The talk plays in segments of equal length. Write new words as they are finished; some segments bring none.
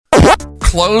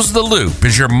Close the Loop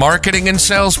is your marketing and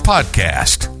sales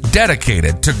podcast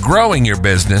dedicated to growing your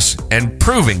business and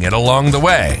proving it along the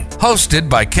way. Hosted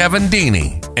by Kevin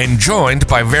Deeney and joined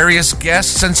by various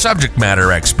guests and subject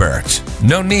matter experts.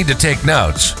 No need to take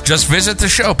notes. Just visit the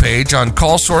show page on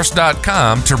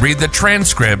callsource.com to read the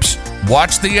transcripts,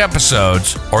 watch the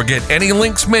episodes, or get any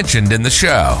links mentioned in the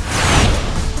show.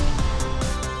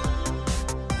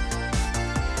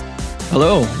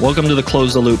 Hello, welcome to the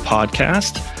Close the Loop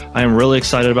podcast. I am really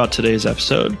excited about today's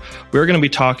episode. We're going to be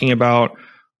talking about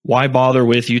why bother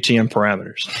with UTM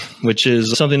parameters, which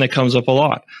is something that comes up a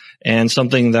lot and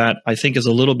something that I think is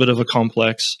a little bit of a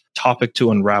complex topic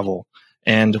to unravel.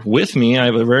 And with me, I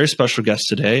have a very special guest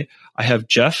today. I have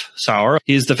Jeff Sauer.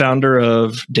 He's the founder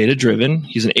of Data Driven.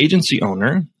 He's an agency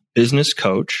owner, business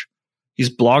coach.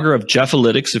 He's blogger of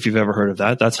Jeffalytics, if you've ever heard of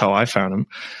that. That's how I found him.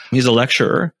 He's a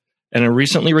lecturer and a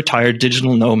recently retired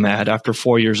digital nomad after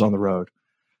 4 years on the road.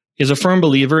 He is a firm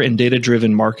believer in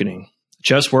data-driven marketing.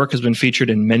 Jeff's work has been featured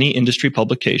in many industry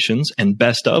publications and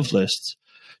best of lists.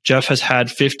 Jeff has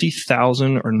had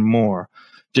 50,000 or more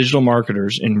digital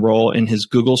marketers enroll in his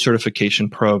Google certification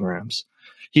programs.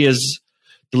 He has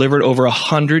delivered over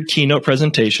 100 keynote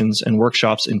presentations and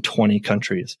workshops in 20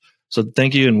 countries. So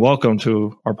thank you and welcome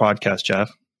to our podcast,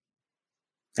 Jeff.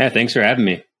 Yeah, thanks for having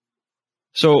me.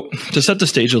 So to set the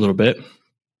stage a little bit,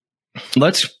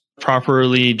 let's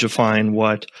properly define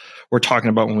what we're talking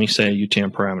about when we say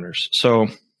UTM parameters. So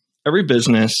every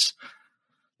business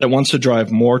that wants to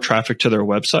drive more traffic to their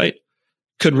website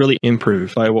could really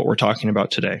improve by what we're talking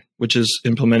about today, which is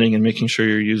implementing and making sure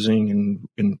you're using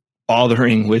and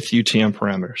bothering with UTM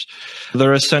parameters.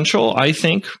 They're essential, I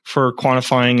think, for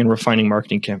quantifying and refining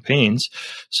marketing campaigns.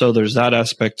 So there's that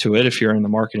aspect to it if you're in the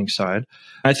marketing side.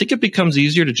 I think it becomes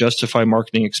easier to justify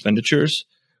marketing expenditures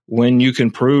when you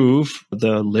can prove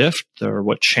the lift or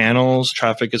what channels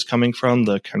traffic is coming from,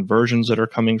 the conversions that are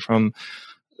coming from,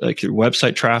 like your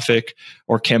website traffic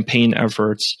or campaign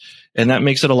efforts. And that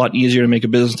makes it a lot easier to make a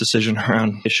business decision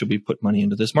around, should we put money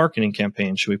into this marketing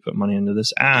campaign? Should we put money into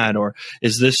this ad? Or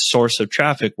is this source of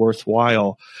traffic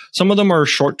worthwhile? Some of them are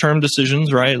short-term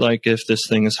decisions, right? Like if this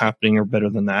thing is happening or better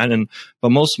than that. But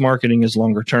most marketing is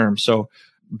longer term. So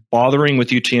bothering with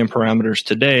UTM parameters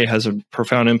today has a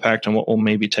profound impact on what will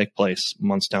maybe take place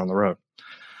months down the road.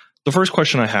 The first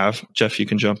question I have, Jeff, you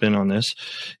can jump in on this,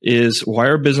 is why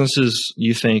are businesses,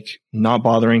 you think, not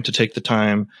bothering to take the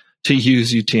time to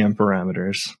use UTM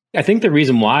parameters? I think the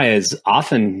reason why is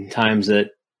oftentimes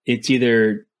that it's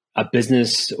either a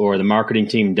business or the marketing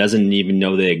team doesn't even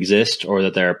know they exist or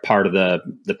that they're part of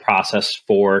the process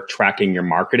for tracking your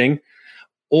marketing,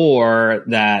 or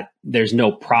that there's no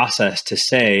process to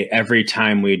say every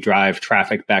time we drive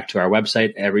traffic back to our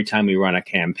website, every time we run a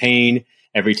campaign,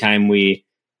 every time we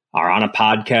are on a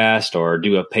podcast or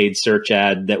do a paid search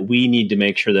ad, that we need to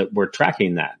make sure that we're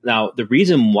tracking that. Now, the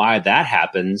reason why that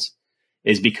happens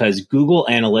is because Google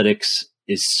Analytics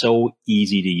is so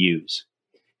easy to use.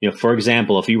 For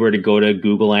example, if you were to go to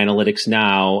Google Analytics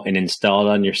now and install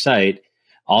it on your site,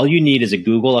 all you need is a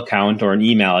Google account or an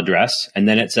email address, and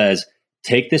then it says,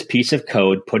 take this piece of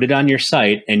code, put it on your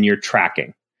site, and you're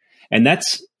tracking. And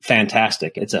that's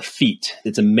fantastic. It's a feat.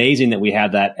 It's amazing that we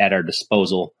have that at our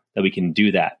disposal, that we can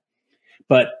do that.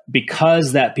 But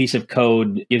because that piece of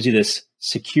code gives you this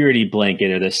security blanket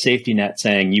or the safety net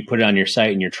saying you put it on your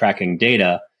site and you're tracking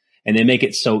data, and they make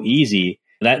it so easy,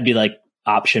 that'd be like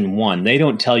option one. They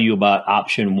don't tell you about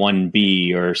option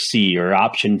 1B or C or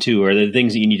option 2 or the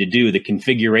things that you need to do, the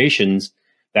configurations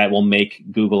that will make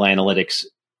Google Analytics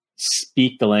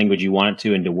speak the language you want it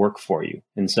to and to work for you.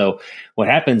 And so what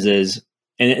happens is,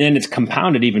 and it's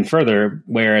compounded even further,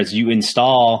 whereas you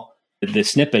install the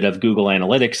snippet of Google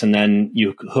Analytics and then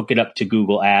you hook it up to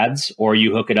Google Ads or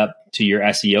you hook it up to your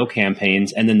SEO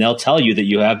campaigns, and then they'll tell you that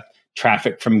you have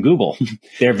traffic from Google.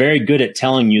 They're very good at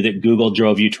telling you that Google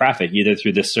drove you traffic, either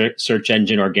through the search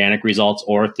engine organic results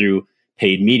or through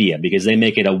paid media, because they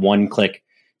make it a one-click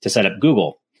to set up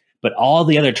Google. But all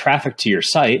the other traffic to your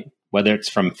site, whether it's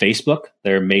from Facebook,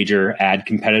 their major ad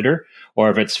competitor, or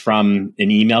if it's from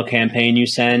an email campaign you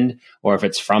send, or if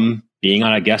it's from being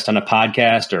on a guest on a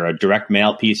podcast or a direct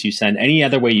mail piece you send, any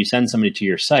other way you send somebody to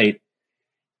your site,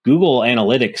 Google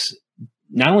Analytics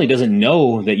not only doesn't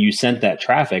know that you sent that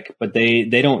traffic, but they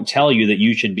don't tell you that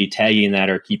you should be tagging that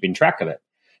or keeping track of it.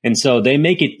 And so they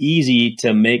make it easy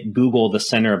to make Google the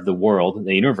center of the world,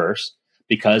 the universe,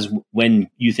 because when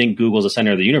you think Google's the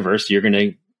center of the universe, you're going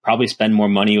to probably spend more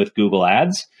money with Google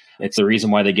Ads. It's the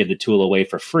reason why they give the tool away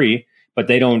for free, but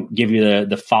they don't give you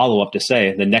the follow-up to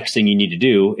say the next thing you need to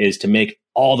do is to make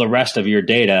all the rest of your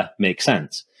data make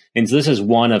sense. And so this is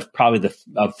one of probably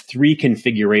of 3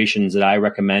 configurations that I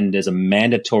recommend as a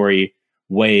mandatory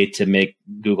way to make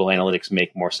Google Analytics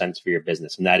make more sense for your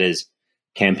business. And that is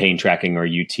campaign tracking or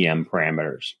UTM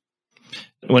parameters.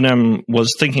 When I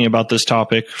was thinking about this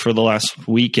topic for the last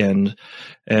weekend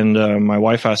and my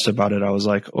wife asked about it, I was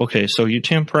like, okay, so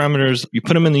UTM parameters, you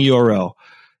put them in the URL.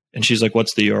 And she's like,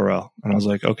 what's the URL? And I was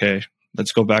like, okay,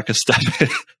 let's go back a step.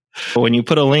 When you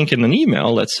put a link in an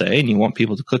email, let's say, and you want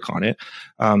people to click on it,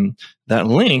 that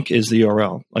link is the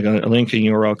URL. Like a link and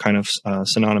URL kind of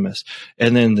synonymous.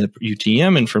 And then the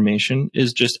UTM information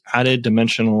is just added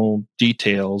dimensional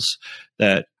details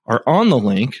that are on the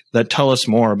link that tell us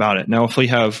more about it. Now, if we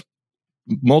have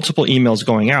multiple emails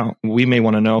going out, we may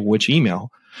want to know which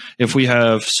email. If we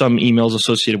have some emails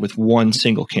associated with one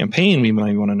single campaign, we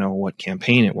might want to know what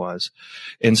campaign it was.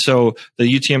 And so the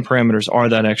UTM parameters are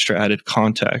that extra added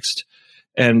context.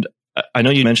 And I know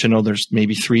you mentioned, there's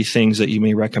maybe 3 things that you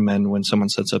may recommend when someone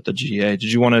sets up the GA.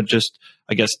 Did you want to just,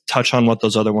 I guess, touch on what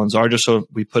those other ones are, just so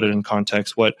we put it in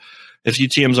context? What, if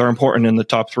UTMs are important in the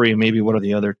top 3, maybe what are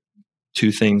the other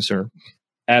 2 things? Or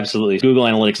Absolutely. Google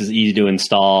Analytics is easy to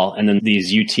install. And then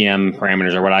these UTM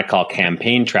parameters, or what I call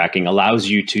campaign tracking, allows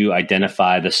you to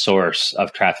identify the source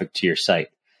of traffic to your site.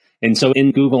 And so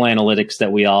in Google Analytics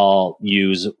that we all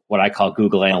use, what I call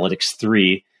Google Analytics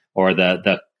 3, or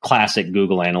the classic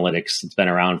Google Analytics that's been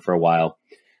around for a while,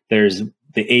 there's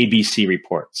the ABC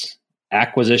reports: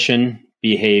 acquisition,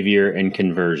 behavior, and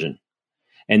conversion.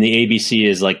 And the ABC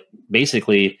is like,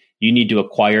 basically, you need to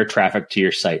acquire traffic to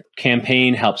your site.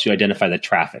 Campaign helps you identify the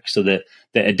traffic. So the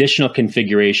additional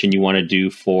configuration you want to do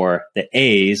for the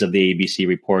A's of the ABC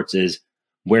reports is,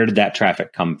 where did that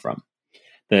traffic come from?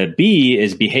 The B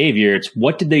is behavior. It's,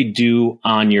 what did they do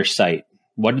on your site?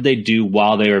 What did they do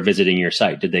while they were visiting your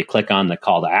site? Did they click on the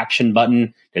call to action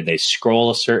button? Did they scroll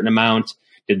a certain amount?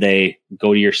 Did they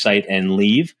go to your site and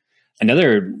leave?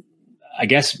 Another, I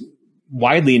guess,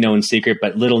 widely known secret,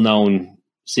 but little known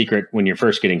secret when you're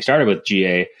first getting started with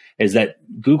GA, is that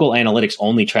Google Analytics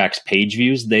only tracks page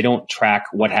views. They don't track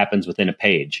what happens within a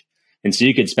page. And so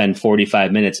you could spend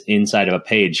 45 minutes inside of a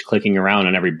page clicking around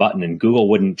on every button, and Google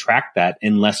wouldn't track that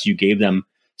unless you gave them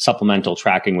supplemental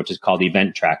tracking, which is called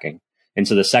event tracking. And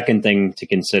so the second thing to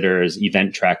consider is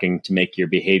event tracking to make your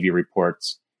behavior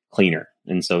reports cleaner.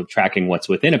 And so tracking what's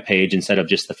within a page instead of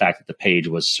just the fact that the page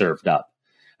was served up.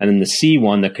 And then the C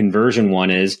one, the conversion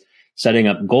one, is setting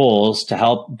up goals to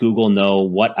help Google know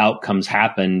what outcomes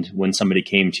happened when somebody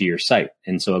came to your site.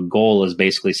 And so a goal is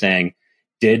basically saying,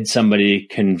 did somebody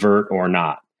convert or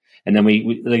not? And then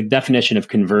the definition of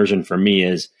conversion for me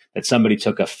is that somebody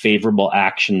took a favorable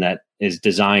action that is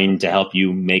designed to help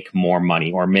you make more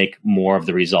money or make more of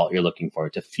the result you're looking for,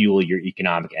 to fuel your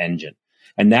economic engine.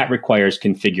 And that requires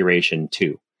configuration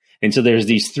too. And so there's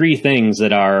these 3 things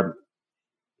that are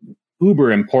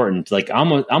uber important, like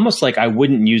almost like I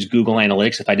wouldn't use Google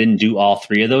Analytics if I didn't do all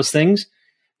 3 of those things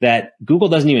that Google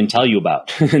doesn't even tell you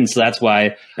about. And so that's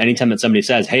why anytime that somebody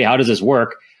says, hey, how does this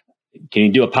work? Can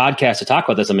you do a podcast to talk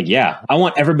about this? I'm like, yeah, I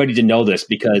want everybody to know this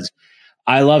because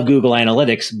I love Google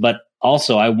Analytics, but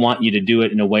also I want you to do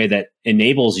it in a way that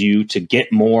enables you to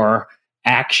get more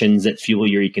actions that fuel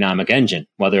your economic engine,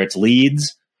 whether it's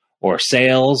leads or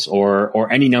sales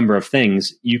or any number of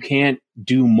things. You can't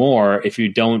do more if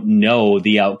you don't know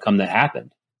the outcome that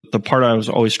happened. The part I was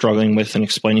always struggling with in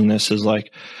explaining this is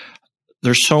like,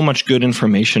 there's so much good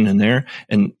information in there,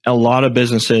 and a lot of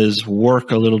businesses work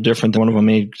a little different. One of them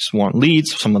may just want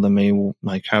leads. Some of them may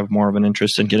like have more of an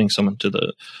interest in getting someone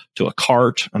to a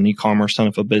cart, an e-commerce kind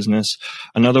of a business.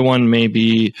 Another one may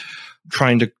be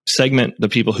trying to segment the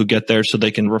people who get there so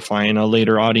they can refine a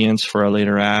later audience for a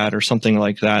later ad or something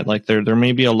like that. Like there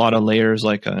may be a lot of layers,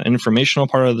 like an informational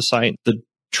part of the site. The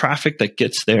traffic that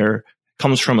gets there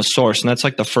comes from a source, and that's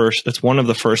like that's one of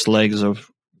the first legs of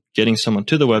getting someone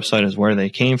to the website, is where they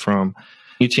came from.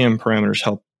 UTM parameters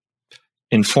help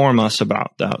inform us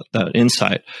about that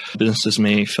insight. Businesses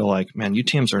may feel like, man,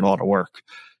 UTMs are a lot of work.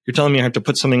 You're telling me I have to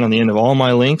put something on the end of all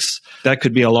my links? That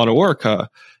could be a lot of work.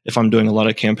 If I'm doing a lot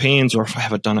of campaigns or if I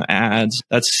have a ton of ads,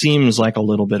 that seems like a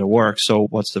little bit of work. So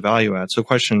what's the value add? So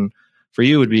question for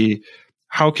you would be,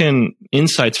 how can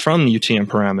insights from UTM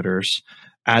parameters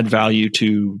add value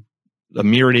to a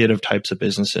myriad of types of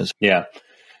businesses? Yeah.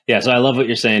 So I love what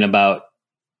you're saying about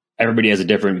everybody has a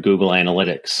different Google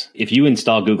Analytics. If you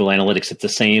install Google Analytics, it's the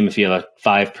same if you have a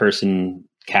 5-person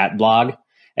cat blog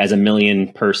as a 1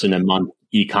 million person a month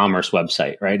e-commerce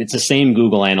website, right? It's the same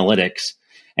Google Analytics.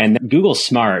 And Google's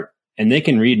smart, and they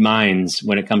can read minds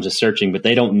when it comes to searching, but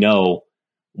they don't know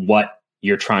what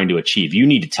you're trying to achieve. You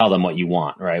need to tell them what you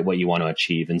want, right? What you want to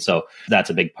achieve. And so that's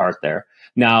a big part there.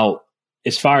 Now,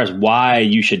 as far as why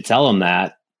you should tell them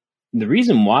that, the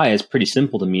reason why is pretty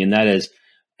simple to me. And that is,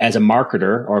 as a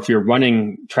marketer, or if you're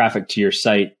running traffic to your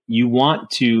site, you want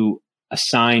to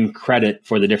assign credit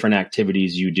for the different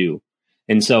activities you do.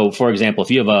 And so, for example,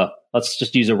 if you have let's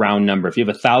just use a round number. If you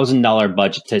have $1,000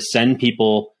 budget to send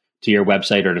people to your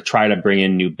website or to try to bring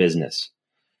in new business,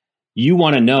 you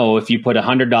want to know if you put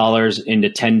 $100 into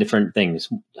 10 different things,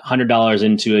 $100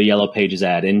 into a Yellow Pages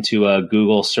ad, into a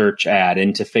Google search ad,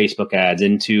 into Facebook ads,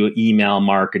 into email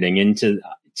marketing,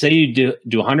 say you do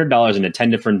 $100 into 10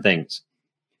 different things.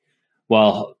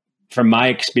 Well, from my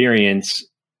experience,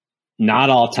 not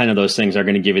all 10 of those things are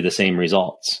going to give you the same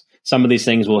results. Some of these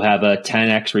things will have a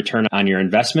 10x return on your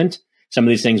investment. Some of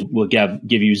these things will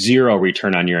give you zero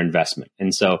return on your investment.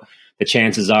 And so the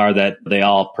chances are that they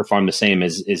all perform the same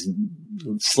is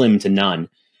slim to none.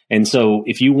 And so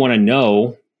if you want to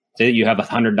know, say that you have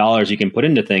 $100 you can put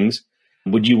into things,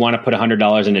 would you want to put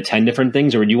 $100 into 10 different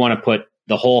things, or would you want to put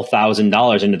the whole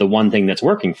 $1,000 into the one thing that's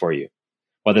working for you,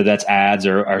 whether that's ads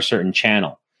or a certain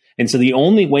channel? And so the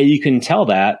only way you can tell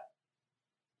that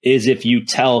is if you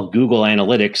tell Google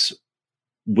Analytics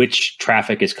which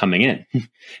traffic is coming in.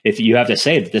 If you have to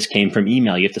say that this came from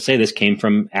email, you have to say this came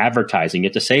from advertising, you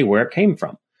have to say where it came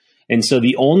from. And so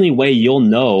the only way you'll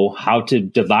know how to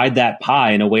divide that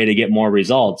pie in a way to get more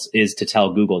results is to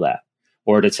tell Google that,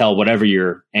 or to tell whatever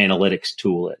your analytics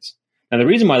tool is. Now, the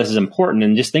reason why this is important,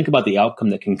 and just think about the outcome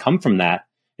that can come from that,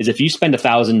 is if you spend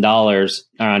 $1,000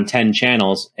 on 10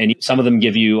 channels and some of them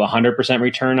give you 100%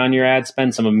 return on your ad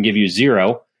spend, some of them give you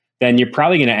zero, then you're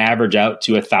probably going to average out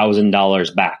to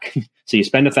 $1,000 back. So you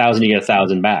spend $1,000, you get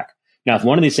 $1,000 back. Now, if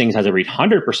one of these things has a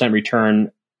 100%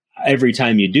 return every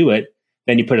time you do it,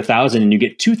 then you put $1,000 and you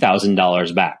get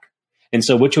 $2,000 back. And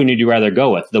so which one would you rather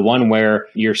go with? The one where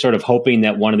you're sort of hoping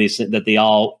that one of these, that they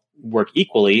all work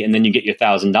equally and then you get your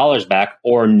 $1,000 back,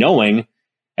 or knowing,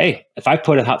 hey, if I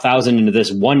put $1,000 into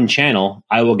this one channel,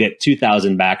 I will get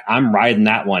 $2,000 back. I'm riding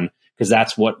that one because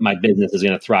that's what my business is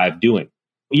going to thrive doing.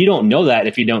 You don't know that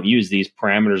if you don't use these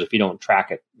parameters, if you don't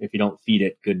track it, if you don't feed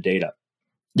it good data.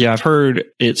 Yeah, I've heard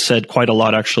it said quite a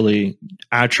lot, actually.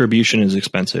 Attribution is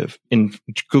expensive. In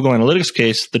Google Analytics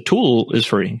case, the tool is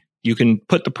free. You can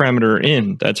put the parameter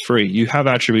in, that's free. You have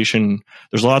attribution.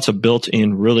 There's lots of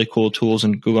built-in really cool tools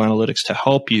in Google Analytics to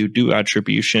help you do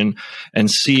attribution and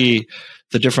see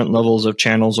the different levels of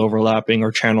channels overlapping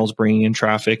or channels bringing in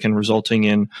traffic and resulting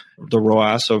in the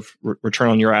ROAS of return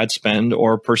on your ad spend,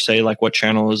 or per se, like what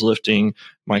channel is lifting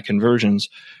my conversions.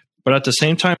 But at the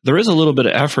same time, there is a little bit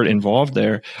of effort involved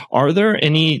there. Are there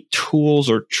any tools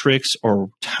or tricks or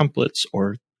templates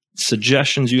or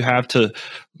suggestions you have to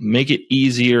make it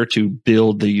easier to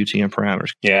build the UTM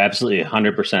parameters? Yeah, absolutely.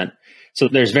 100%. So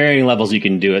there's varying levels you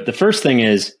can do it. The first thing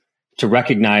is to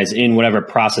recognize in whatever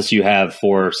process you have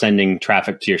for sending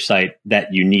traffic to your site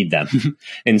that you need them.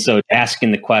 And so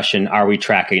asking the question, are we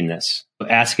tracking this?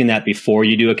 Asking that before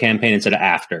you do a campaign instead of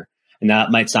after. And that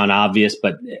might sound obvious,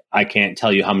 but I can't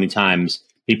tell you how many times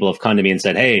people have come to me and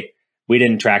said, hey, we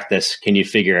didn't track this. Can you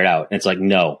figure it out? And it's like,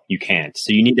 no, you can't.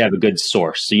 So you need to have a good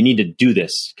source. So you need to do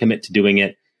this, commit to doing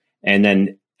it. And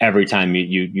then every time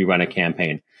you run a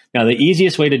campaign. Now, the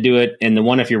easiest way to do it, and the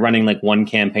one if you're running like one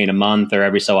campaign a month or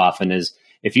every so often, is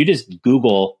if you just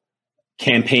Google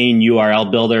campaign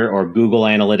URL builder or Google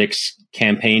Analytics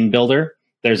campaign builder,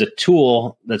 there's a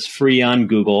tool that's free on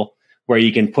Google where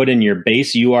you can put in your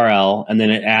base URL, and then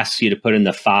it asks you to put in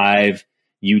the five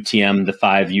UTM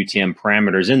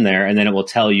parameters in there, and then it will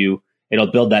tell you,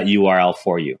 it'll build that URL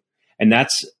for you. And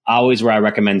that's always where I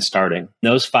recommend starting.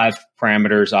 Those 5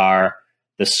 parameters are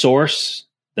the source,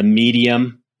 the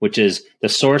medium, which is the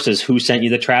source is who sent you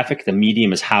the traffic. The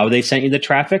medium is how they sent you the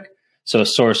traffic. So a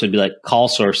source would be like call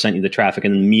source sent you the traffic,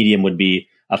 and the medium would be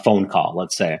a phone call,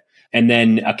 let's say. And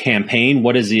then a campaign,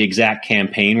 what is the exact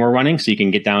campaign we're running? So you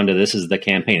can get down to this is the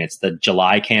campaign. It's the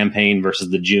July campaign versus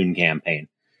the June campaign.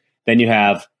 Then you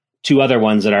have 2 other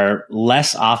ones that are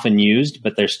less often used,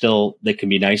 but they can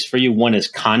be nice for you. One is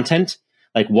content.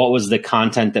 Like, what was the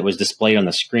content that was displayed on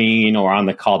the screen or on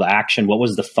the call to action? What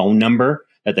was the phone number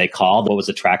that they called? What was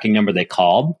the tracking number they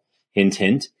called? Hint,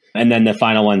 hint. And then the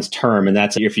final one's term. And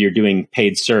that's if you're doing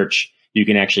paid search, you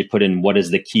can actually put in what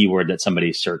is the keyword that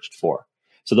somebody searched for.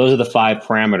 So those are the 5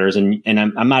 parameters. And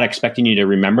I'm not expecting you to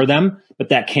remember them, but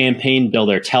that campaign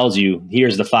builder tells you,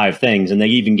 here's the 5 things. And they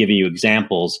even give you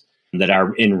examples that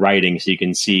are in writing so you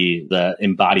can see the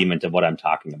embodiment of what I'm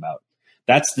talking about.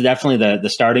 That's definitely the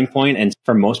starting point. And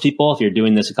for most people, if you're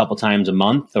doing this a couple times a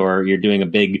month or you're doing a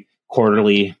big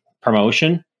quarterly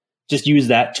promotion, just use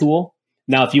that tool.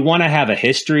 Now, if you want to have a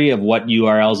history of what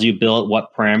URLs you built,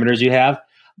 what parameters you have,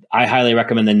 I highly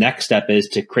recommend the next step is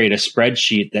to create a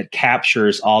spreadsheet that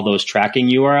captures all those tracking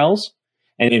URLs.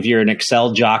 And if you're an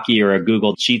Excel jockey or a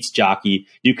Google Sheets jockey,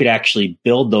 you could actually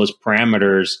build those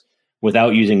parameters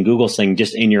without using Google Sling,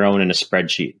 just in your own in a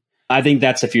spreadsheet. I think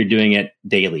that's if you're doing it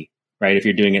daily, right? If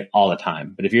you're doing it all the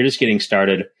time. But if you're just getting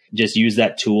started, just use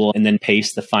that tool and then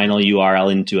paste the final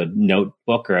URL into a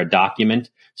notebook or a document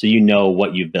so you know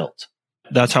what you've built.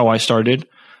 That's how I started.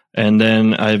 And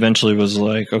then I eventually was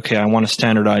like, okay, I want to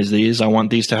standardize these. I want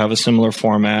these to have a similar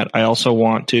format. I also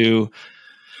want to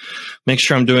make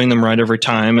sure I'm doing them right every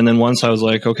time. And then once I was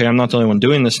like, okay, I'm not the only one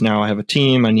doing this now. I have a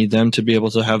team. I need them to be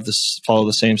able to have this, follow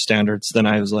the same standards. Then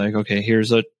I was like, okay,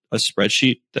 here's a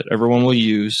spreadsheet that everyone will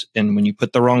use. And when you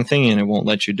put the wrong thing in, it won't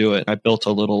let you do it. I built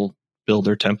a little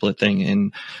builder template thing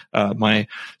in my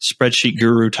spreadsheet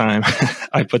guru time.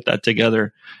 I put that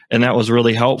together, and that was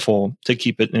really helpful to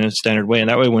keep it in a standard way. And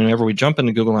that way, whenever we jump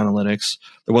into Google Analytics,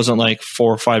 there wasn't like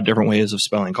 4 or 5 different ways of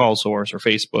spelling call source or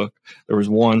Facebook. There was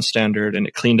one standard, and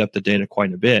it cleaned up the data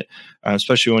quite a bit,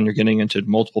 especially when you're getting into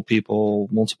multiple people,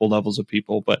 multiple levels of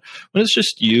people. But when it's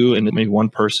just you and maybe one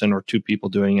person or 2 people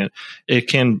doing it,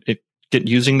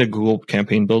 using the Google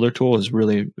Campaign Builder tool is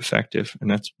really effective,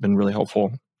 and that's been really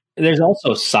helpful. There's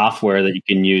also software that you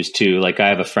can use too. Like I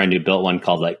have a friend who built one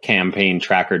called like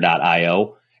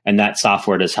campaigntracker.io, and that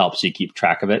software just helps you keep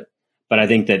track of it. But I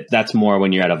think that that's more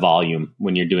when you're at a volume,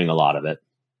 when you're doing a lot of it.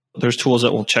 There's tools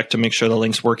that will check to make sure the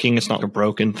link's working. It's not a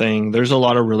broken thing. There's a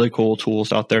lot of really cool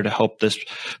tools out there to help this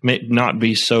not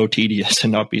be so tedious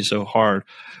and not be so hard.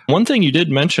 One thing you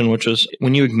did mention, which was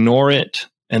when you ignore it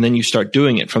and then you start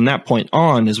doing it, from that point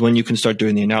on is when you can start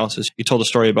doing the analysis. You told a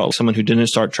story about someone who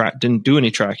didn't do any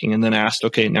tracking and then asked,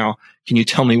 okay, now can you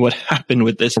tell me what happened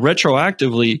with this?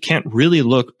 Retroactively, you can't really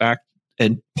look back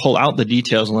and pull out the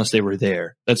details unless they were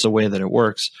there. That's the way that it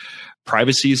works.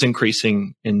 Privacy is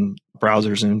increasing in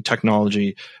browsers and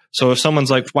technology. So if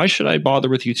someone's like, why should I bother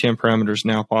with UTM parameters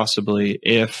now, possibly,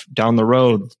 if down the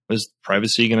road, is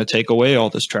privacy going to take away all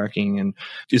this tracking? And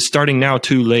is starting now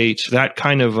too late? That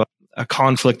kind of a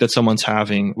conflict that someone's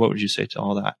having, what would you say to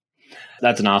all that?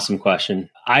 That's an awesome question.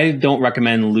 I don't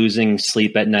recommend losing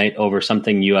sleep at night over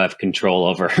something you have control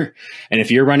over. And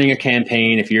if you're running a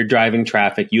campaign, if you're driving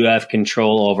traffic, you have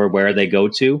control over where they go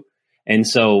to. And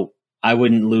so I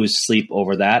wouldn't lose sleep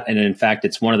over that. And in fact,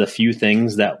 it's one of the few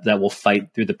things that will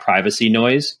fight through the privacy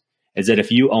noise, is that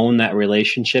if you own that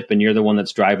relationship and you're the one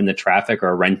that's driving the traffic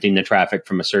or renting the traffic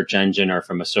from a search engine or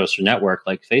from a social network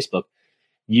like Facebook,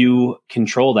 you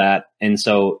control that. And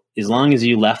so as long as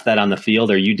you left that on the field,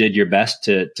 or you did your best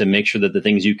to make sure that the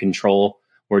things you control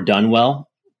were done well,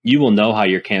 you will know how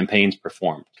your campaigns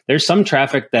performed. There's some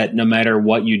traffic that no matter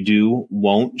what you do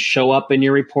won't show up in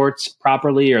your reports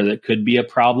properly, or that could be a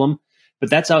problem, but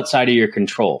that's outside of your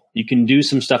control. You can do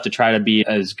some stuff to try to be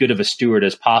as good of a steward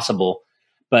as possible,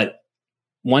 but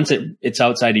once it's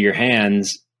outside of your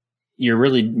hands, you're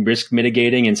really risk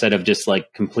mitigating instead of just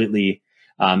like completely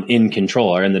in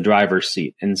control or in the driver's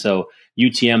seat. And so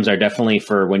UTMs are definitely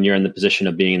for when you're in the position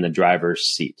of being in the driver's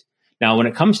seat. Now, when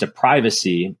it comes to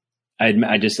privacy,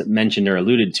 I just mentioned or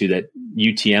alluded to that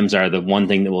UTMs are the one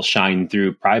thing that will shine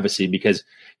through privacy, because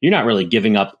you're not really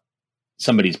giving up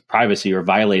somebody's privacy or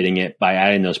violating it by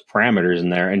adding those parameters in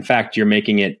there. In fact, you're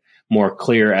making it more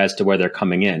clear as to where they're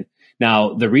coming in.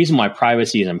 Now, the reason why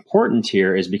privacy is important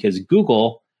here is because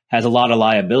Google has a lot of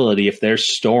liability if they're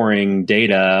storing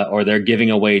data or they're giving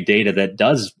away data that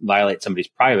does violate somebody's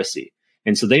privacy.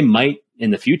 And so they might,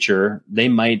 in the future,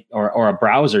 or a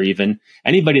browser even,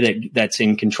 anybody that's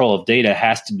in control of data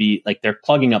has to be like, they're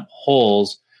plugging up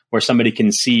holes where somebody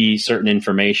can see certain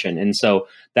information. And so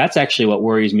that's actually what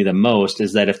worries me the most,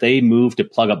 is that if they move to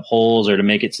plug up holes or to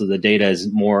make it so the data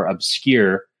is more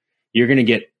obscure, you're going to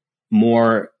get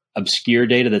more obscure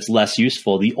data that's less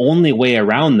useful. The only way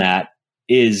around that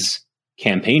is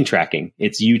campaign tracking.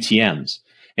 It's UTMs.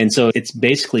 And so it's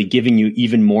basically giving you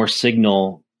even more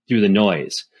signal through the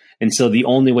noise. And so the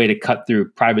only way to cut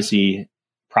through privacy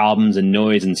problems and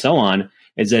noise and so on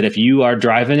is that if you are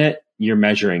driving it, you're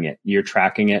measuring it, you're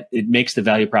tracking it. It makes the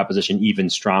value proposition even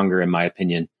stronger, in my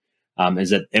opinion,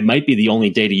 is that it might be the only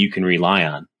data you can rely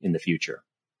on in the future.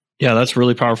 Yeah, that's a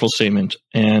really powerful statement.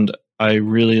 And I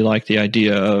really like the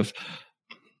idea of,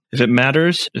 if it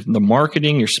matters, if the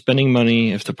marketing, you're spending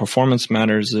money, if the performance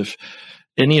matters, if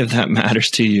any of that matters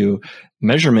to you,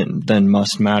 measurement then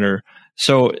must matter.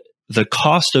 So the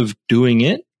cost of doing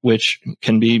it, which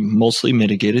can be mostly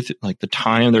mitigated, like the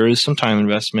time, there is some time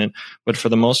investment, but for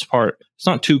the most part, it's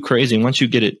not too crazy. Once you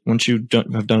get it, once you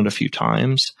have done it a few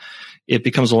times, it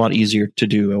becomes a lot easier to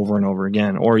do over and over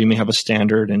again. Or you may have a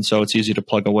standard, and so it's easy to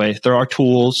plug away. There are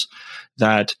tools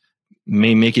that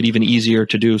may make it even easier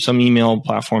to do. Some email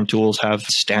platform tools have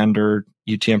standard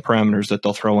UTM parameters that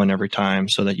they'll throw in every time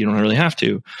so that you don't really have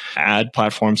to. Ad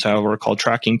platforms have what are called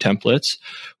tracking templates,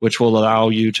 which will allow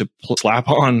you to slap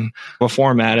on a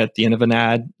format at the end of an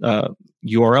ad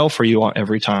URL for you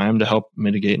every time to help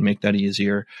mitigate and make that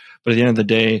easier. But at the end of the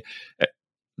day,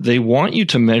 they want you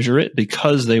to measure it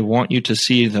because they want you to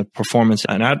see the performance.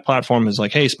 An ad platform is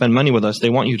like, hey, spend money with us. They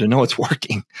want you to know it's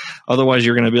working. Otherwise,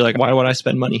 you're going to be like, why would I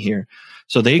spend money here?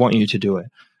 So they want you to do it.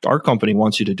 Our company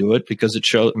wants you to do it because it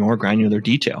shows more granular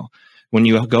detail. When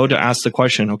you go to ask the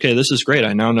question, okay, this is great.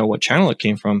 I now know what channel it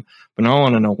came from, but now I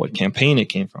want to know what campaign it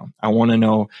came from. I want to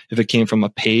know if it came from a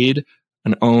paid,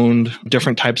 an owned,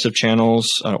 different types of channels,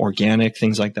 organic,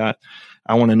 things like that.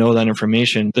 I want to know that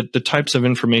information. The types of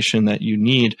information that you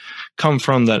need come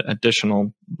from that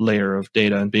additional layer of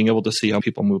data and being able to see how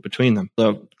people move between them.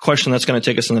 The question that's going to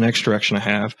take us in the next direction I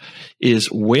have is,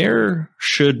 where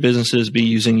should businesses be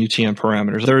using UTM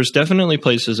parameters? There's definitely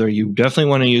places where you definitely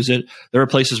want to use it. There are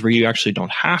places where you actually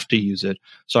don't have to use it.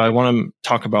 So I want to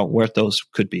talk about where those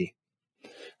could be.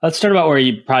 Let's start about where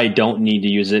you probably don't need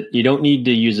to use it. You don't need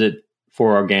to use it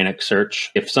for organic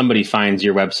search. If somebody finds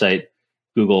your website,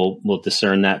 Google will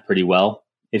discern that pretty well.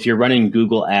 If you're running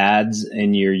Google ads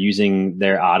and you're using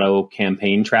their auto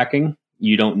campaign tracking,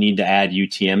 you don't need to add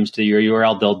UTMs to your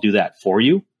URL. They'll do that for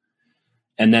you.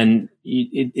 And then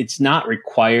it's not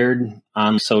required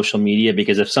on social media,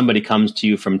 because if somebody comes to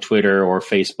you from Twitter or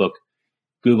Facebook,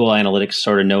 Google Analytics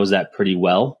sort of knows that pretty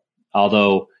well.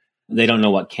 Although they don't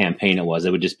know what campaign it was.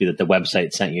 It would just be that the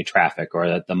website sent you traffic or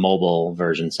that the mobile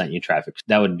version sent you traffic.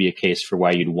 That would be a case for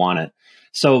why you'd want it.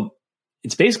 So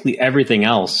it's basically everything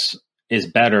else is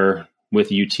better with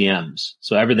UTMs.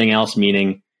 So everything else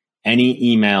meaning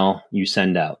any email you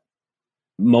send out,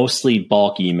 mostly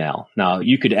bulk email. Now,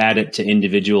 you could add it to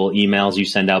individual emails you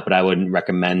send out, but I wouldn't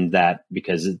recommend that,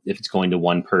 because if it's going to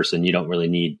one person, you don't really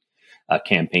need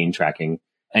campaign tracking.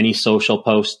 Any social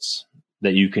posts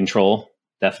that you control,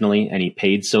 definitely. Any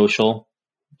paid social,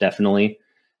 definitely.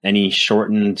 Any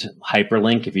shortened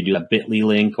hyperlink, if you do a bit.ly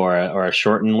link or a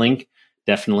shortened link,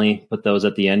 definitely put those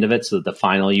at the end of it so that the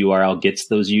final URL gets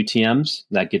those UTMs.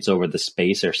 That gets over the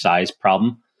space or size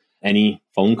problem. Any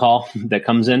phone call that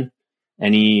comes in,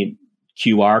 any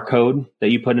QR code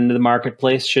that you put into the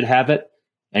marketplace should have it.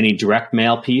 Any direct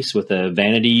mail piece with a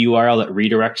vanity URL that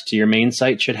redirects to your main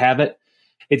site should have it.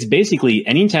 It's basically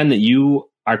anytime that you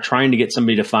are trying to get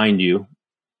somebody to find you,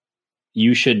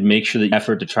 you should make sure the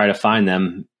effort to try to find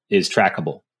them is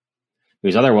trackable.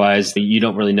 Because otherwise, you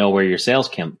don't really know where your sales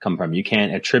come from. You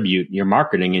can't attribute your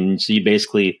marketing. And so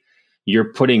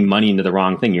you're putting money into the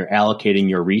wrong thing. You're allocating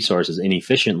your resources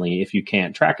inefficiently if you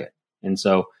can't track it. And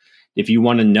so if you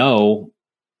want to know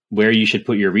where you should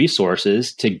put your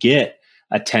resources to get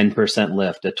a 10%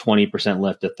 lift, a 20%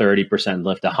 lift, a 30%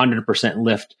 lift, a 100%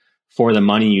 lift for the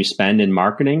money you spend in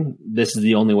marketing, this is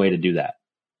the only way to do that.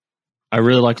 I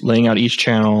really like laying out each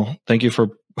channel. Thank you for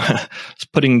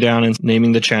putting down and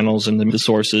naming the channels and the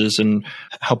sources and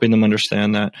helping them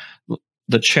understand that.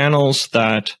 The channels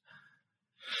that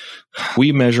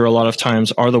we measure a lot of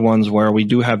times are the ones where we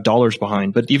do have dollars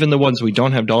behind, but even the ones we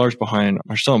don't have dollars behind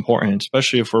are still important,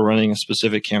 especially if we're running a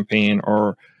specific campaign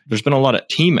or there's been a lot of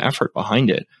team effort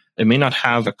behind it. It may not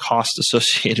have a cost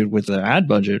associated with the ad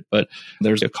budget, but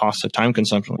there's a cost of time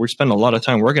consumption. We spend a lot of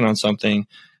time working on something.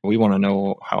 We want to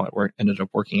know how it ended up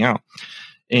working out.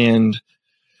 And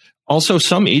also,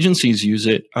 some agencies use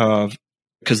it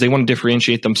because they want to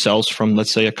differentiate themselves from,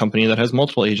 let's say, a company that has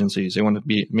multiple agencies. They want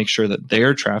to make sure that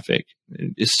their traffic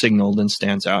is signaled and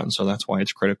stands out. And so that's why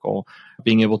it's critical.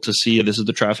 Being able to see this is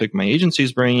the traffic my agency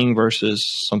is bringing versus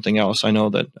something else. I know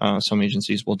that some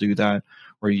agencies will do that,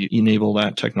 or you enable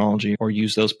that technology or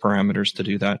use those parameters to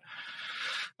do that.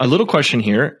 A little question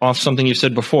here off something you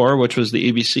said before, which was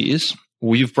the ABCs.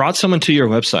 We've brought someone to your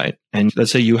website, and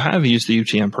let's say you have used the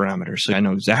UTM parameters. So I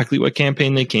know exactly what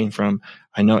campaign they came from.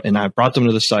 I know, and I brought them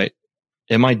to the site.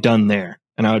 Am I done there?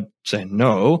 And I would say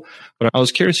no, but I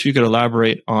was curious if you could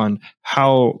elaborate on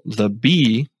how the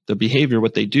behavior,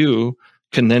 what they do,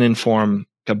 can then inform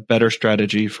a better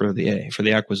strategy for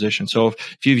the acquisition. So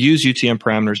if you've used UTM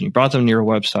parameters and you brought them to your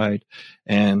website,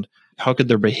 and how could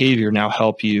their behavior now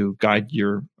help you guide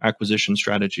your acquisition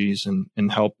strategies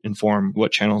and help inform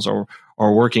what channels are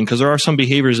working? Because there are some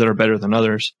behaviors that are better than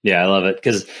others. Yeah, I love it,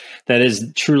 because that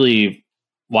is truly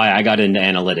why I got into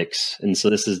analytics. And so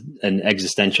this is an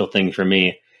existential thing for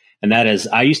me. And that is,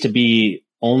 I used to be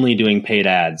only doing paid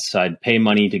ads. So I'd pay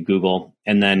money to Google,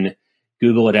 and then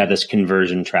Google would have this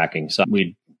conversion tracking. So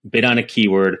we'd bid on a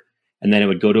keyword, and then it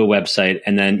would go to a website,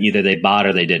 and then either they bought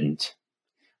or they didn't.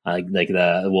 like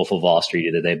the Wolf of Wall Street,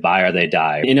 either they buy or they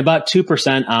die. And about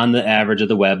 2% on the average of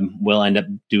the web will end up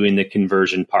doing the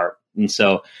conversion part. And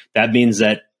so that means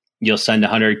that you'll send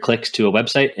 100 clicks to a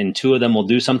website and 2 of them will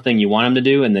do something you want them to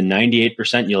do. And then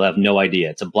 98%, you'll have no idea.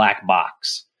 It's a black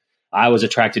box. I was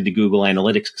attracted to Google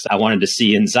Analytics because I wanted to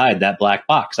see inside that black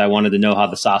box. I wanted to know how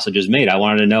the sausage is made. I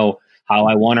wanted to know how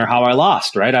I won or how I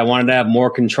lost, right? I wanted to have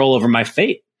more control over my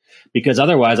fate because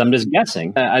otherwise I'm just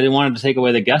guessing. I didn't want to take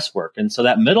away the guesswork. And so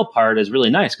that middle part is really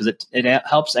nice because it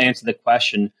helps answer the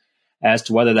question as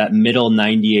to whether that middle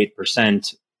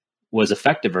 98% was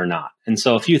effective or not. And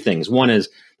so a few things. One is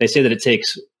they say that it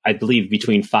takes, I believe,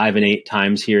 between 5 and 8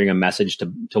 times hearing a message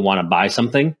to want to buy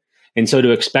something. And so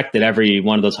to expect that every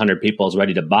one of those 100 people is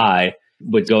ready to buy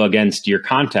would go against your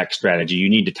contact strategy. You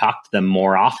need to talk to them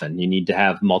more often. You need to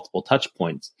have multiple touch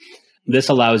points. This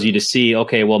allows you to see,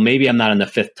 okay, well, maybe I'm not on the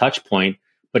 5th touch point,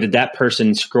 but did that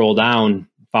person scroll down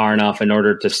far enough in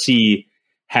order to see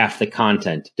half the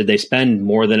content? Did they spend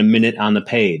more than a minute on the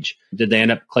page? Did they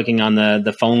end up clicking on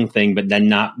the phone thing, but then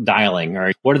not dialing?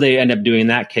 Or what did they end up doing in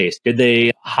that case? Did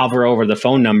they hover over the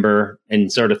phone number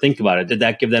and sort of think about it? Did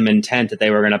that give them intent that they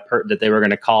were going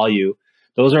to call you?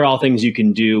 Those are all things you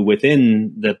can do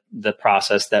within the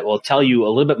process that will tell you a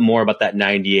little bit more about that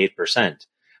 98%.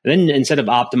 And then instead of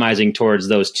optimizing towards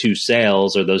those 2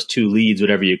 sales or those 2 leads,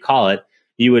 whatever you call it,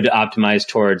 you would optimize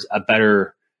towards a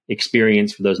better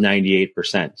experience for those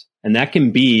 98%. And that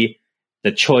can be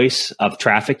the choice of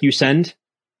traffic you send,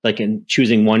 like in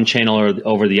choosing one channel or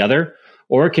over the other,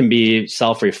 or it can be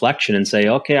self-reflection and say,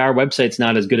 okay, our website's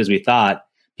not as good as we thought.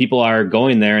 People are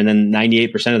going there and then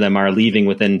 98% of them are leaving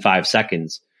within 5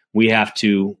 seconds. We have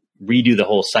to redo the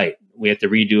whole site. We have to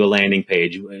redo a landing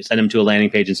page, send them to a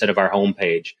landing page instead of our home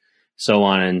page, so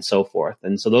on and so forth.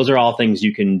 And so those are all things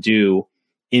you can do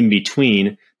in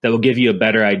between that will give you a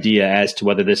better idea as to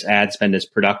whether this ad spend is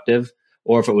productive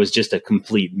or if it was just a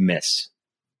complete miss.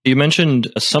 You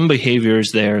mentioned some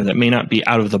behaviors there that may not be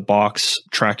out of the box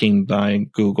tracking by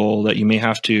Google that you may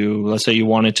have to, let's say you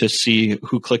wanted to see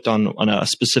who clicked on a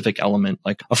specific element,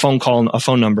 like a phone call, a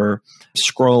phone number,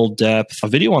 scroll depth, a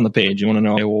video on the page. You want to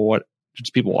know, well, what did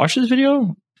people watch this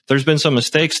video? There's been some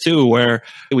mistakes too, where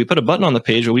we put a button on the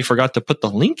page, but we forgot to put the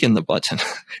link in the button.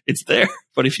 It's there,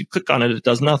 but if you click on it, it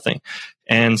does nothing.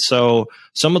 And so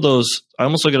some of those, I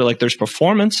almost look at it like there's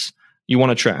performance you want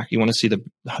to track. You want to see the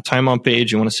time on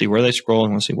page. You want to see where they scroll. You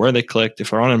want to see where they clicked.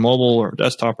 If they're on a mobile or a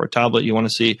desktop or a tablet, you want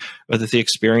to see whether the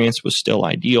experience was still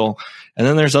ideal. And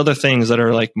then there's other things that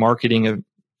are like marketing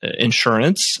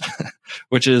insurance,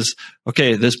 which is,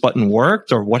 okay, this button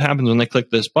worked, or what happens when they click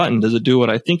this button? Does it do what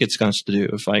I think it's going to do?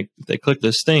 If they click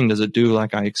this thing, does it do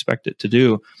like I expect it to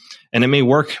do? And it may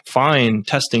work fine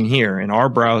testing here in our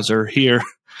browser here,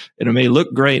 and it may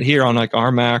look great here on like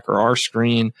our Mac or our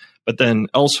screen, but then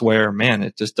elsewhere, man,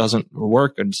 it just doesn't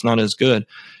work and it's not as good.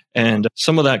 And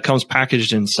some of that comes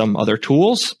packaged in some other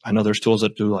tools. I know there's tools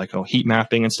that do like heat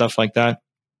mapping and stuff like that.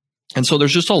 And so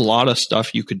there's just a lot of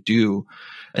stuff you could do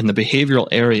in the behavioral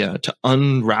area to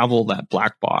unravel that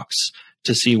black box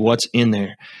to see what's in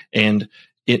there. And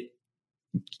it,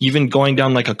 even going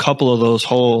down like a couple of those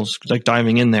holes, like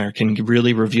diving in there, can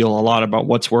really reveal a lot about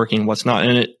what's working, what's not.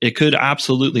 And it could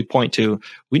absolutely point to,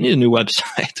 we need a new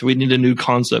website. We need a new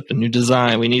concept, a new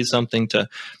design. We need something to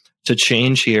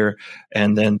change here.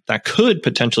 And then that could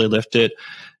potentially lift it,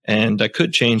 and that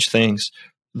could change things.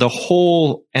 The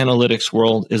whole analytics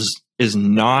world is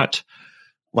not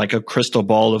like a crystal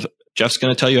ball of Jeff's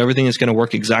going to tell you everything is going to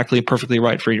work exactly perfectly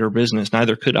right for your business.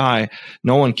 Neither could I.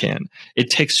 No one can. It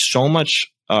takes so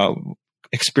much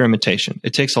experimentation.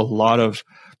 It takes a lot of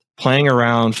playing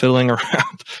around, fiddling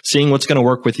around, seeing what's going to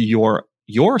work with your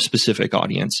specific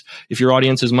audience. If your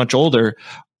audience is much older,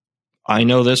 I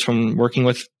know this from working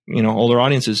with older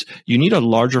audiences, you need a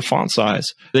larger font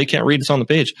size. They can't read this on the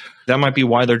page. That might be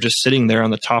why they're just sitting there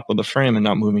on the top of the frame and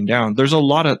not moving down. There's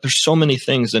so many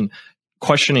things, and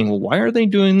questioning, well, why are they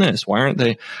doing this? Why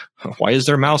is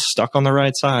their mouse stuck on the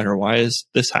right side? Or why is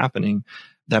this happening?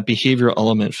 That behavioral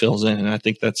element fills in. And I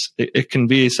think it can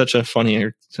be such an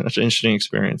interesting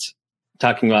experience.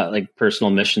 Talking about like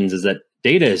personal missions is that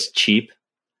data is cheap.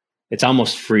 It's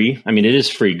almost free. I mean, it is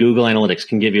free. Google Analytics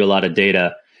can give you a lot of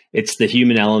data. It's the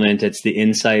human element. It's the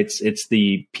insights. It's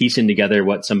the piecing together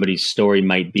what somebody's story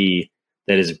might be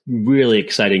that is really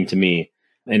exciting to me.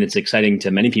 And it's exciting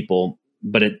to many people,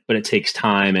 but it takes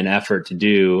time and effort to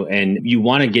do. And you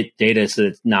want to get data so that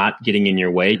it's not getting in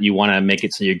your way. You want to make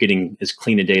it so you're getting as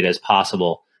clean a data as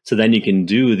possible. So then you can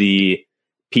do the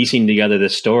piecing together the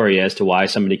story as to why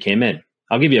somebody came in.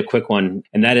 I'll give you a quick one.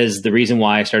 And that is the reason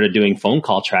why I started doing phone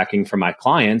call tracking for my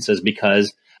clients is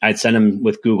because I'd send them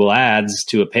with Google Ads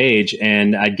to a page,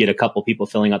 and I'd get a couple people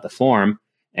filling out the form,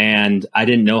 and I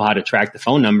didn't know how to track the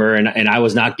phone number, and I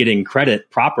was not getting credit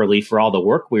properly for all the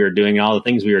work we were doing and all the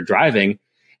things we were driving.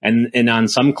 And on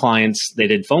some clients, they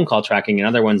did phone call tracking, and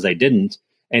other ones they didn't.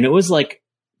 And it was like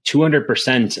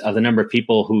 200% of the number of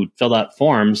people who filled out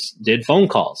forms did phone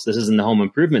calls. This is in the home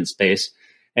improvement space.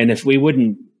 And if we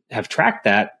wouldn't have tracked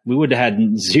that, we would have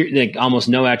had almost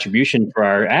no attribution for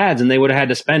our ads, and they would have had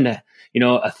to spend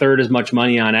a third as much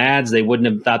money on ads. They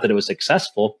wouldn't have thought that it was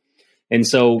successful. And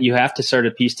so you have to sort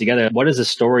of piece together, what is the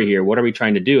story here? What are we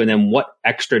trying to do? And then what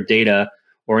extra data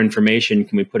or information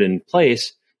can we put in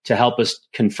place to help us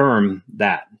confirm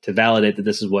that, to validate that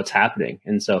this is what's happening?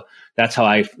 And so that's how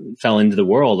I fell into the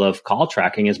world of call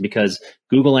tracking, is because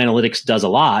Google Analytics does a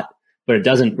lot, but it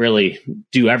doesn't really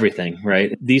do everything,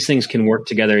 right? These things can work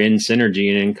together in synergy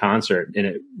and in concert, and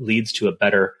it leads to a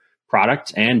better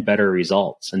product and better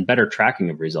results and better tracking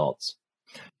of results.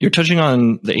 You're touching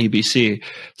on the ABC,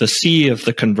 the C of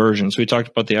the conversions. We talked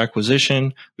about the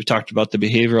acquisition. We talked about the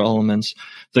behavioral elements.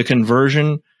 The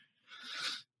conversion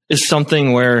is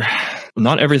something where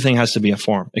not everything has to be a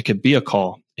form. It could be a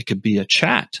call. It could be a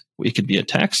chat. It could be a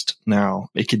text now.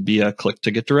 It could be a click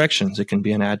to get directions. It can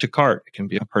be an add to cart. It can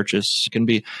be a purchase. It can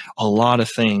be a lot of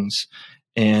things.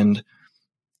 And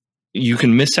you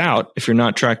can miss out if you're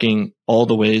not tracking all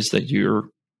the ways that your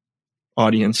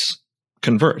audience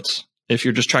converts. If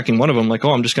you're just tracking one of them, like,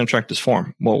 oh, I'm just going to track this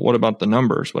form. Well, what about the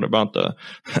numbers? What about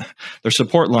there's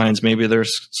support lines? Maybe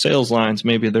there's sales lines.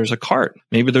 Maybe there's a cart.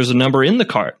 Maybe there's a number in the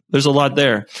cart. There's a lot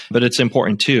there, but it's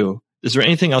important too. Is there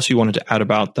anything else you wanted to add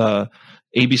about the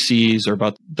ABCs or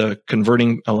about the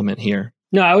converting element here?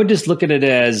 No, I would just look at it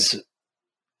as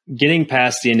getting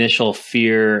past the initial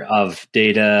fear of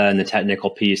data and the technical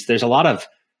piece. There's a lot of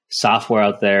software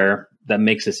out there that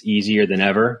makes this easier than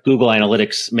ever. Google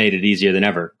Analytics made it easier than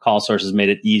ever. Call Sources made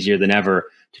it easier than ever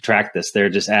to track this. They're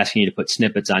just asking you to put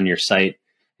snippets on your site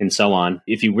and so on.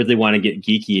 If you really want to get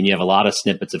geeky and you have a lot of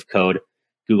snippets of code,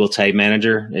 Google Tag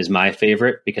Manager is my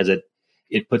favorite, because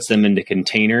it puts them into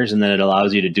containers, and then it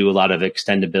allows you to do a lot of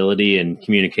extendability and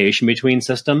communication between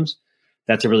systems.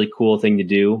 That's a really cool thing to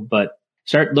do. But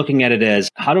start looking at it as,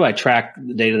 how do I track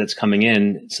the data that's coming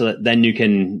in, so that then you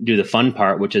can do the fun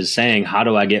part, which is saying, how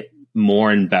do I get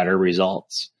more and better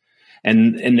results?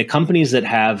 And the companies that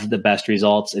have the best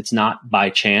results, it's not by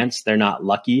chance. They're not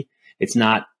lucky. It's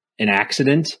not an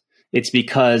accident. It's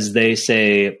because they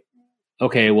say,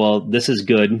 okay, well, this is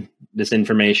good, this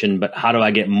information, but how do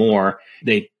I get more?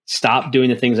 They stop doing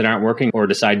the things that aren't working or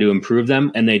decide to improve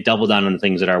them, and they double down on the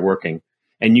things that are working.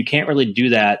 And you can't really do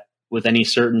that with any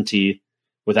certainty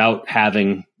without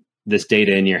having this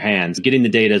data in your hands. Getting the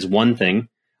data is one thing.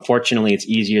 Fortunately, it's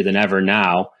easier than ever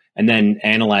now. And then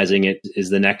analyzing it is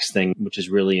the next thing, which is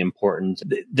really important.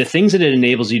 The things that it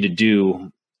enables you to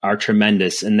do are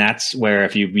tremendous. And that's where,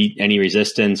 if you meet any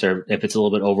resistance, or if it's a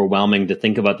little bit overwhelming to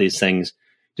think about these things,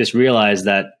 just realize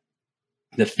that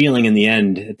the feeling at the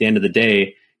end of the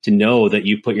day, to know that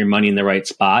you put your money in the right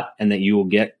spot and that you will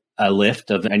get a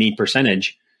lift of any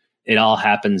percentage, it all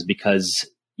happens because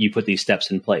you put these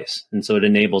steps in place. And so it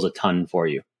enables a ton for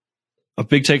you. A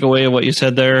big takeaway of what you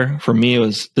said there for me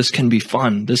was, this can be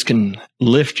fun. This can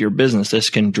lift your business. This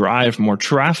can drive more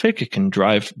traffic. It can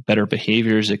drive better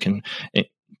behaviors. It can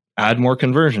add more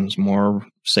conversions, more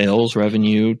sales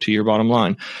revenue to your bottom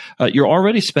line. You're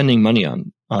already spending money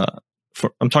on,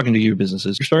 I'm talking to you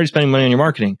businesses, you're already spending money on your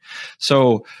marketing.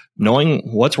 So knowing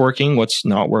what's working, what's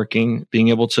not working, being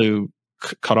able to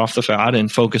cut off the fat and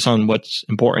focus on what's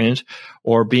important,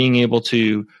 or being able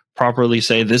to properly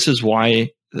say, this is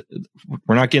why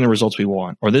we're not getting the results we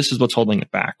want, or this is what's holding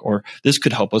it back, or this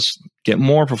could help us get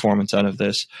more performance out of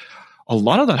this. A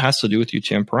lot of that has to do with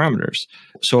UTM parameters.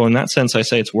 So in that sense, I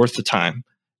say it's worth the time.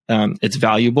 It's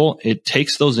valuable. It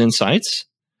takes those insights,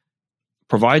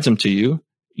 provides them to you.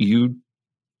 You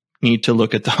need to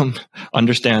look at them,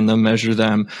 understand them, measure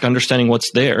them, understanding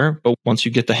what's there. But once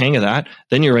you get the hang of that,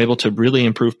 then you're able to really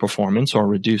improve performance or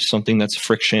reduce something that's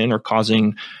friction or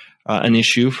causing an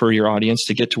issue for your audience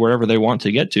to get to wherever they want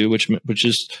to get to, which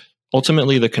is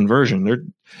ultimately the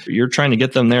conversion. You're trying to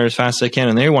get them there as fast as they can,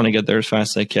 and they want to get there as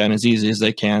fast as they can, as easy as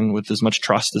they can, with as much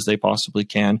trust as they possibly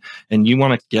can. And you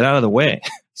want to get out of the way.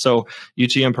 So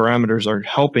UTM parameters are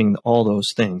helping all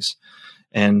those things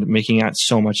and making that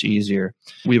so much easier.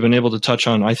 We've been able to touch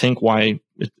on, I think, why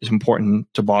it's important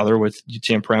to bother with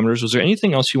UTM parameters. Was there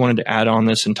anything else you wanted to add on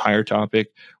this entire topic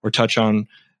or touch on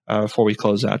before we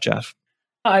close out, Jeff?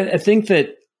 I think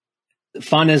that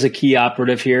fun is a key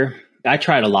operative here. I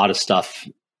tried a lot of stuff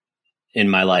in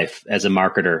my life as a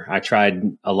marketer. I tried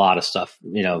a lot of stuff,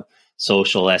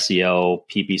 social, SEO,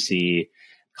 PPC,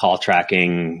 call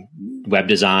tracking, web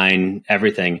design,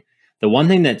 everything. The one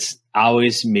thing that's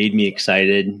always made me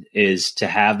excited is to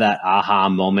have that aha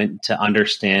moment to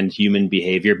understand human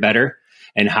behavior better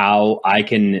and how I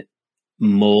can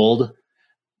mold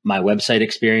my website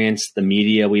experience, the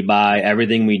media we buy,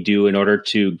 everything we do in order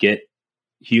to get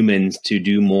humans to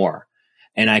do more.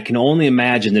 And I can only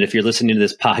imagine that if you're listening to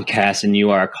this podcast and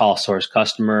you are a CallSource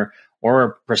customer or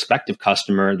a prospective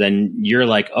customer, then you're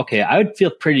like, okay, I would feel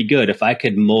pretty good if I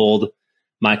could mold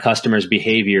my customer's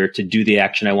behavior to do the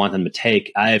action I want them to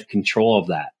take. I have control of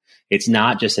that. It's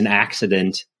not just an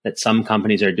accident that some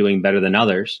companies are doing better than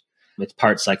others. It's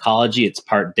part psychology, it's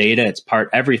part data, it's part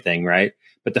everything, right?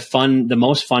 But the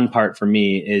most fun part for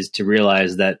me is to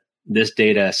realize that this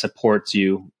data supports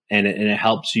you and it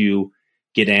helps you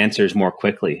get answers more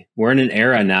quickly. We're in an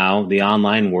era now, the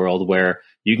online world, where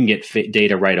you can get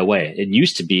data right away. It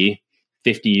used to be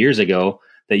 50 years ago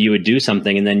that you would do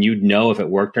something and then you'd know if it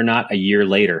worked or not a year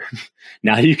later.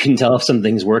 Now you can tell if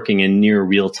something's working in near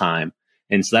real time.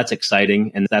 And so that's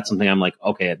exciting. And that's something I'm like,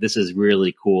 okay, this is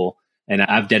really cool. And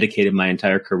I've dedicated my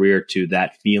entire career to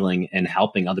that feeling and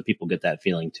helping other people get that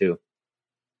feeling too.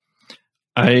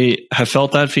 I have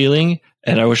felt that feeling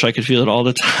and I wish I could feel it all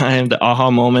the time. The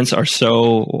aha moments are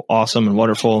so awesome and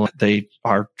wonderful. They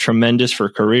are tremendous for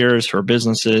careers, for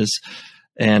businesses.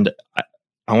 And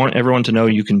I want everyone to know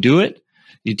you can do it.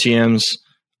 UTMs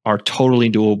are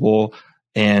totally doable.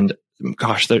 And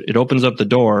gosh, it opens up the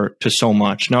door to so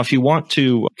much. Now, if you want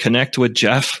to connect with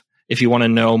Jeff, if you want to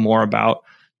know more about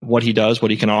what he does, what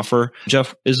he can offer,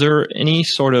 Jeff, is there any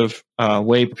sort of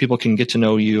way people can get to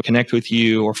know you, connect with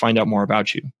you, or find out more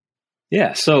about you?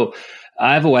 Yeah. So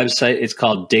I have a website. It's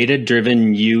called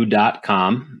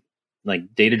datadrivenu.com,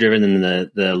 like data-driven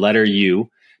and the letter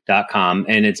U.com.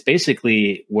 And it's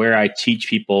basically where I teach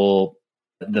people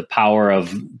the power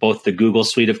of both the Google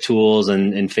suite of tools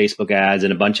and Facebook ads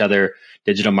and a bunch of other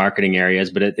digital marketing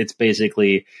areas. But it's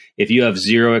basically, if you have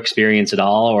zero experience at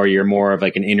all, or you're more of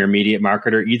like an intermediate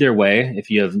marketer, either way,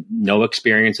 if you have no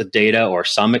experience with data or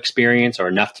some experience or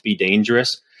enough to be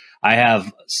dangerous, I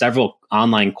have several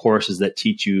online courses that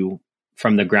teach you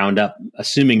from the ground up,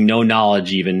 assuming no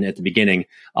knowledge even at the beginning,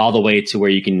 all the way to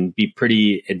where you can be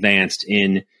pretty advanced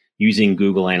in using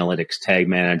Google Analytics, Tag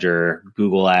Manager,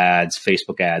 Google Ads,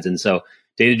 Facebook ads. And so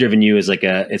Data Driven U is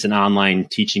it's an online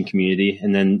teaching community.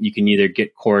 And then you can either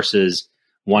get courses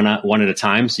one at a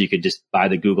time. So you could just buy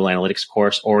the Google Analytics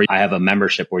course, or I have a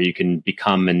membership where you can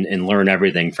become and learn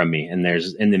everything from me. And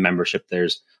in the membership,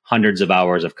 there's hundreds of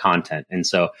hours of content. And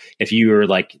so if you are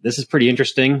like, this is pretty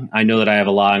interesting, I know that I have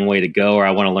a long way to go, or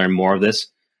I want to learn more of this,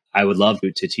 I would love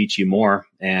to teach you more.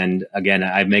 And again,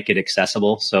 I make it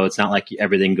accessible. So it's not like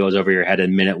everything goes over your head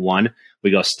in minute one.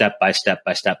 We go step by step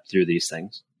through these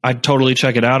things. I'd totally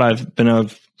check it out. I've been a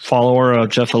follower of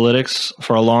Jeffalytics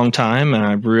for a long time, and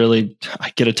I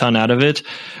get a ton out of it.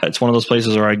 It's one of those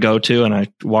places where I go to and I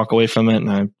walk away from it and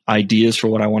I have ideas for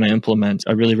what I want to implement.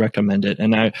 I really recommend it.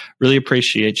 And I really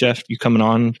appreciate, Jeff, you coming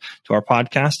on to our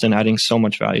podcast and adding so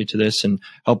much value to this and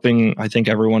helping, I think,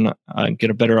 everyone get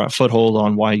a better foothold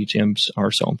on why UTMs are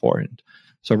so important.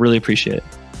 So I really appreciate it.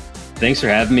 Thanks for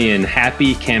having me, and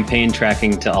happy campaign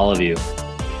tracking to all of you.